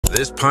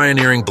This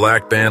pioneering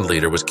black band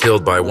leader was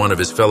killed by one of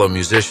his fellow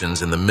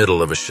musicians in the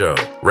middle of a show.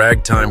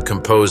 Ragtime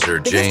composer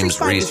James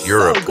Reese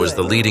Europe was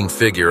the leading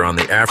figure on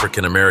the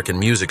African-American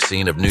music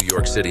scene of New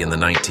York City in the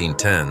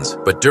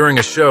 1910s. But during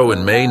a show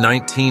in May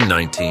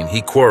 1919,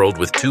 he quarreled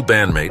with two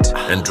bandmates,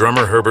 and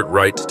drummer Herbert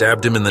Wright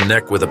stabbed him in the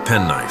neck with a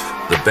penknife.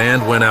 The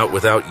band went out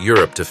without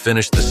Europe to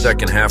finish the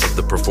second half of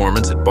the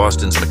performance at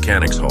Boston's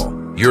Mechanics Hall.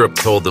 Europe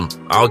told them,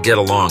 "I'll get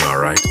along all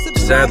right."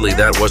 Sadly,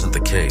 that wasn't the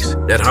case.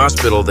 At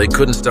hospital, they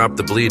couldn't stop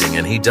the bleeding,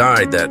 and he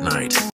died that night.